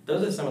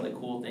 those are some of the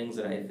cool things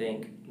that I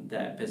think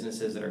that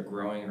businesses that are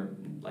growing or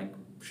like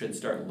should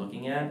start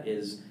looking at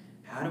is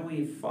how do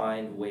we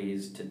find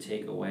ways to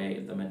take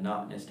away the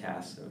monotonous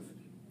tasks of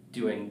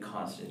doing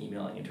constant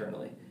emailing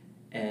internally.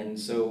 And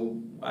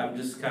so I'm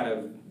just kind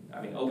of,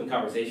 open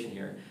conversation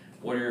here.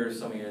 What are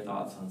some of your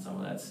thoughts on some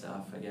of that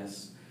stuff, I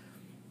guess?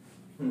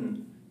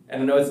 And I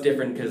know it's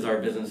different because our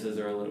businesses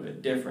are a little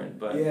bit different,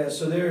 but... Yeah,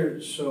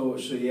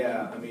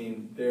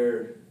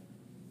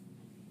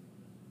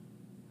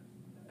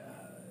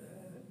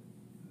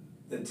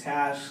 the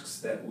tasks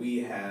that we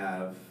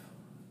have,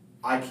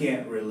 I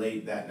can't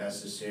relate that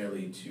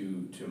necessarily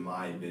to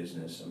my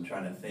business. I'm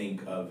trying to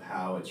think of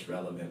how it's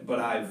relevant, but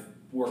I've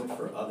worked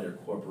for other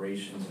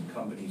corporations and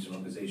companies and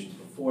organizations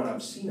before, and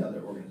I've seen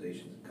other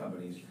organizations and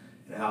companies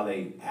and how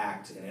they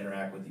act and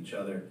interact with each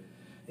other.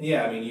 And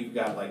yeah, you've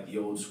got like the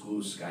old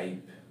school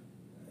Skype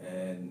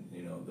and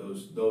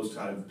those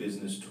kind of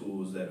business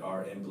tools that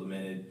are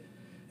implemented,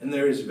 and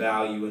there is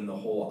value in the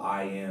whole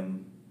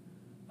IM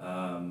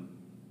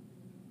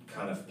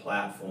kind of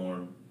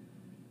platform.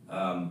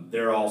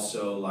 There are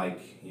also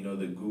like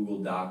the Google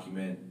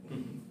document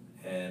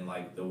and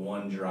like the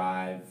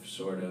OneDrive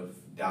sort of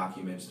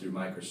documents through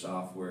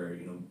Microsoft where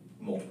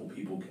multiple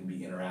people can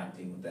be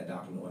interacting with that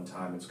document at one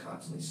time. It's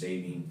constantly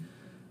saving.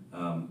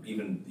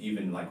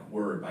 Even like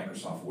Word,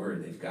 Microsoft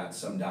Word, they've got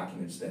some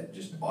documents that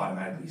just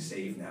automatically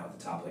save now at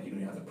the top. Like you don't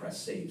even have to press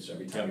save. So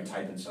every time you're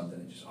typing something,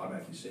 it just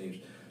automatically saves.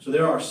 So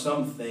there are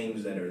some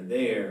things that are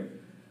there,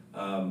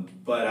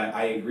 but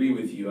I agree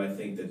with you. I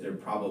think that there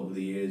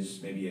probably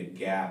is maybe a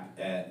gap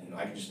at,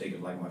 I can just think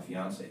of like my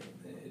fiance.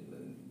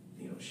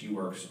 She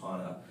works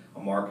on a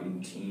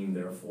marketing team.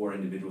 There are 4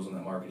 individuals on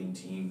that marketing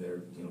team. There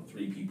are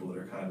 3 people that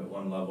are kind of at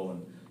one level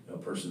and a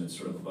person that's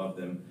sort of above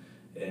them.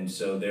 And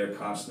so they're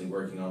constantly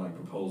working on like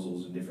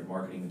proposals and different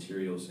marketing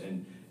materials,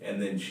 and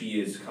then she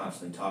is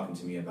constantly talking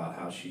to me about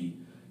how she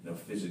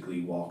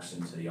physically walks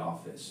into the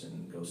office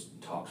and goes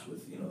and talks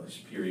with a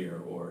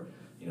superior, or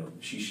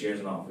she shares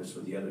an office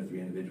with the other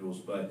 3 individuals.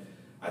 But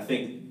I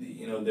think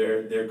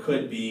there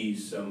could be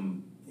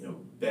some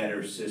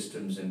better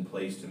systems in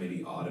place to maybe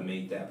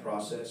automate that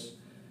process.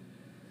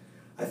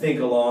 I think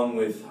along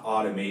with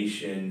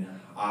automation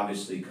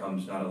obviously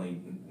comes not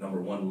only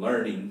number one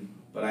learning,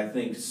 but I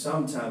think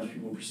sometimes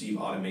people perceive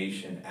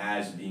automation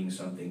as being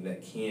something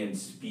that can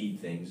speed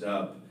things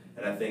up.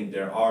 And I think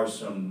there are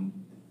some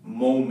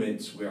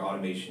moments where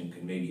automation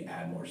can maybe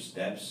add more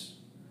steps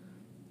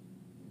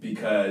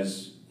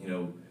because,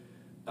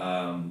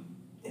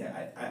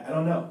 I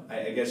don't know.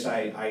 I guess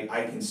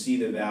I can see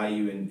the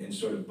value in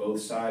sort of both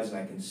sides, and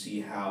I can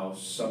see how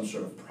some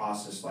sort of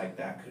process like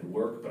that could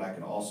work, but I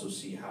can also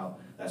see how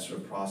that sort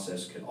of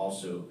process could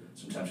also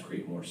sometimes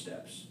create more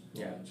steps.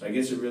 Yeah. So I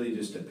guess it really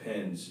just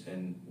depends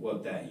on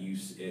what that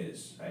use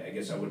is. I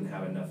guess I wouldn't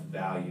have enough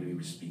value to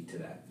even speak to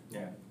that.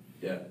 Yeah.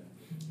 Yeah.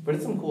 But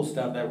it's some cool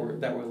stuff that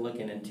we're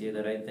looking into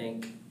that I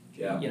think,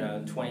 Yeah.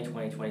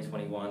 2020,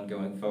 2021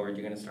 going forward,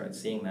 you're going to start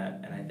seeing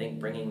that. And I think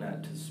bringing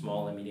that to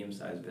small and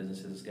medium-sized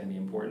businesses is going to be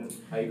important.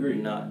 I agree.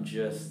 Not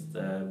just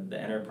the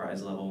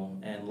enterprise level.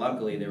 And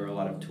luckily, there are a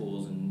lot of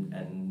tools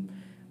and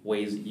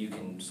ways that you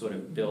can sort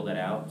of build it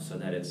out so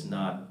that it's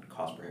not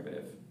cost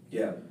prohibitive.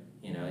 Yeah.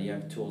 You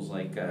have tools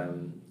like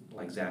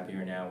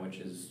Zapier now, which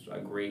is a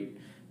great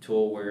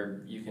tool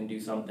where you can do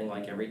something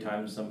like every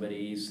time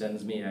somebody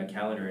sends me a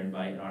calendar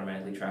invite, it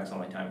automatically tracks all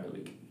my time for the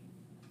week.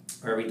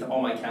 Or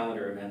all my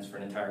calendar events for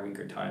an entire week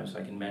or time, so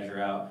I can measure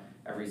out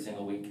every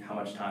single week how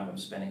much time I'm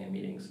spending in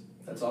meetings.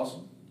 That's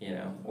awesome.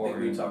 Or I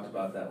think we talked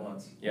about that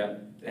once.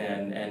 Yep.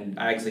 And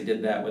I actually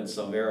did that with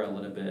Solvera a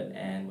little bit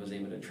and was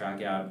able to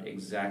track out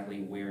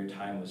exactly where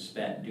time was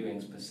spent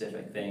doing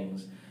specific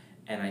things.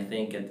 And I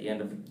think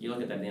you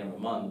look at that at the end of a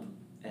month,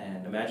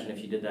 and imagine if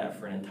you did that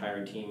for an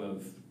entire team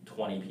of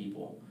 20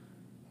 people.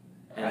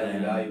 Highly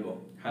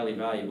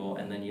valuable.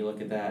 And then you look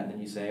at that and then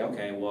you say,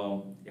 okay,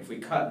 well, if we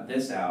cut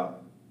this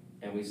out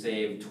and we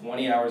save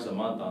 20 hours a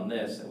month on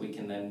this, that we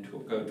can then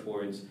go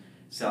towards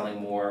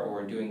selling more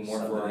or doing more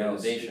for our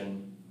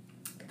organization.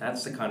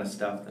 That's the kind of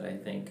stuff that I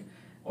think.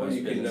 Or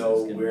you can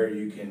know where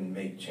you can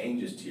make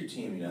changes to your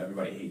team.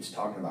 Everybody hates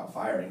talking about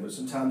firing, but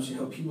sometimes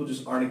people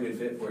just aren't a good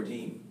fit for a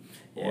team.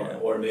 Yeah.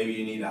 Or maybe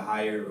you need to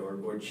hire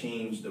or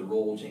change the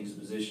role, change the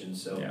position.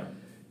 So yeah.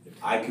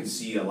 I could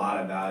see a lot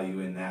of value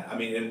in that.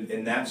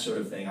 In that sort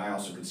of thing, I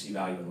also could see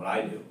value in what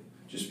I do,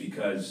 just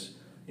because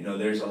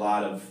there's a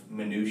lot of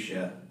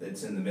minutia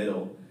that's in the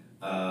middle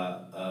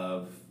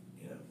of.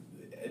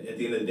 At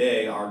the end of the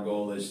day, our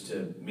goal is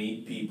to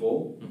meet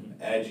people,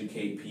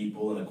 educate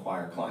people, and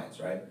acquire clients,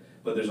 right?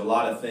 But there's a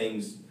lot of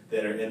things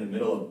that are in the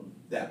middle of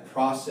that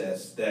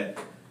process that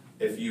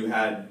if you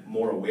had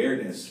more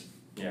awareness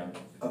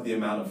of the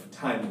amount of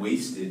time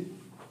wasted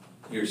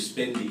you're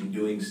spending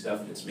doing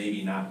stuff that's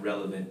maybe not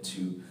relevant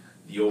to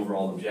the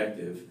overall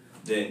objective,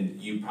 then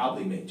you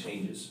probably make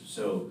changes.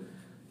 So,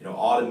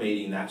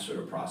 automating that sort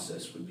of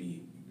process would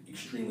be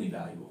extremely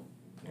valuable.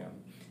 Yeah.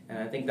 And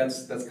I think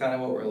that's kind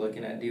of what we're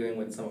looking at doing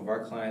with some of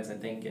our clients. I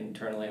think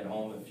internally at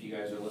home, if you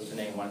guys are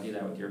listening and want to do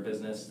that with your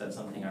business, that's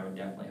something I would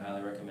definitely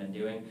highly recommend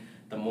doing.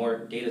 The more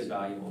data is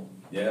valuable.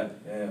 Yeah.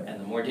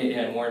 And the more data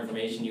and more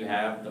information you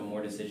have, the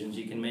more decisions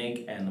you can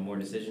make, and the more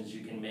decisions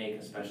you can make,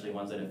 especially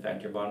ones that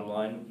affect your bottom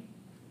line,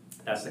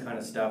 that's the kind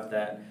of stuff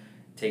that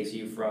takes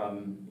you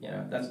from,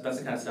 that's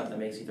the kind of stuff that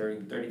makes you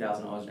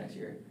 $30,000 next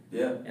year.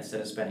 Yeah.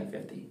 Instead of spending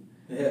 50.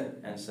 Yeah.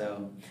 And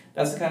so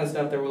that's the kind of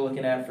stuff that we're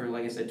looking at for,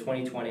 like I said,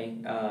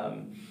 2020.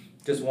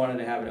 Just wanted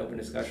to have an open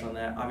discussion on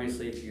that.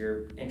 Obviously, if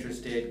you're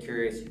interested,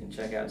 curious, you can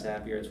check out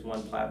Zapier. It's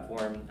one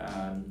platform.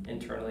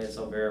 Internally at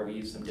Solvera, we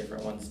use some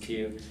different ones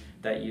too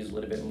that use a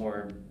little bit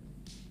more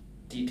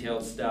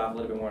detailed stuff, a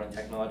little bit more on the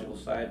technological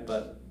side,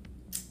 but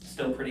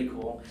still pretty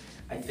cool.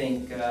 I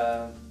think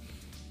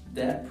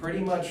that pretty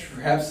much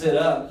wraps it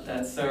up.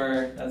 That's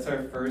our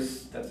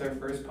first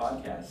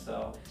podcast.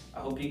 So I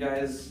hope you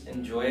guys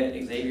enjoy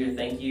it. Xavier,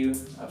 thank you.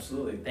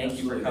 Absolutely.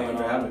 Thank you for coming Thank you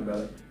for on. having me,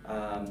 brother.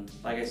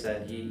 Like I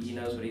said, he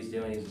knows what he's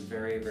doing. He's a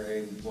very,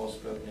 very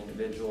well-spoken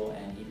individual,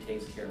 and he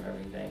takes care of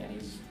everything. And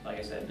he's, like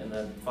I said, in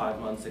the 5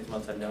 months, 6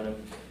 months I've known him,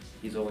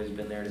 he's always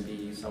been there to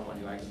be someone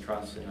who I can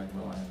trust and who I can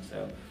rely on.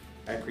 So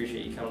I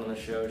appreciate you coming on the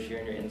show,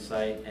 sharing your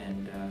insight,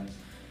 and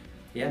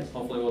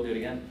hopefully we'll do it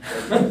again.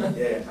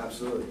 Yeah,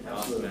 absolutely.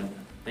 Awesome, man.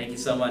 Thank you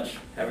so much.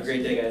 Have a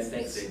great day, guys.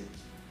 Thanks.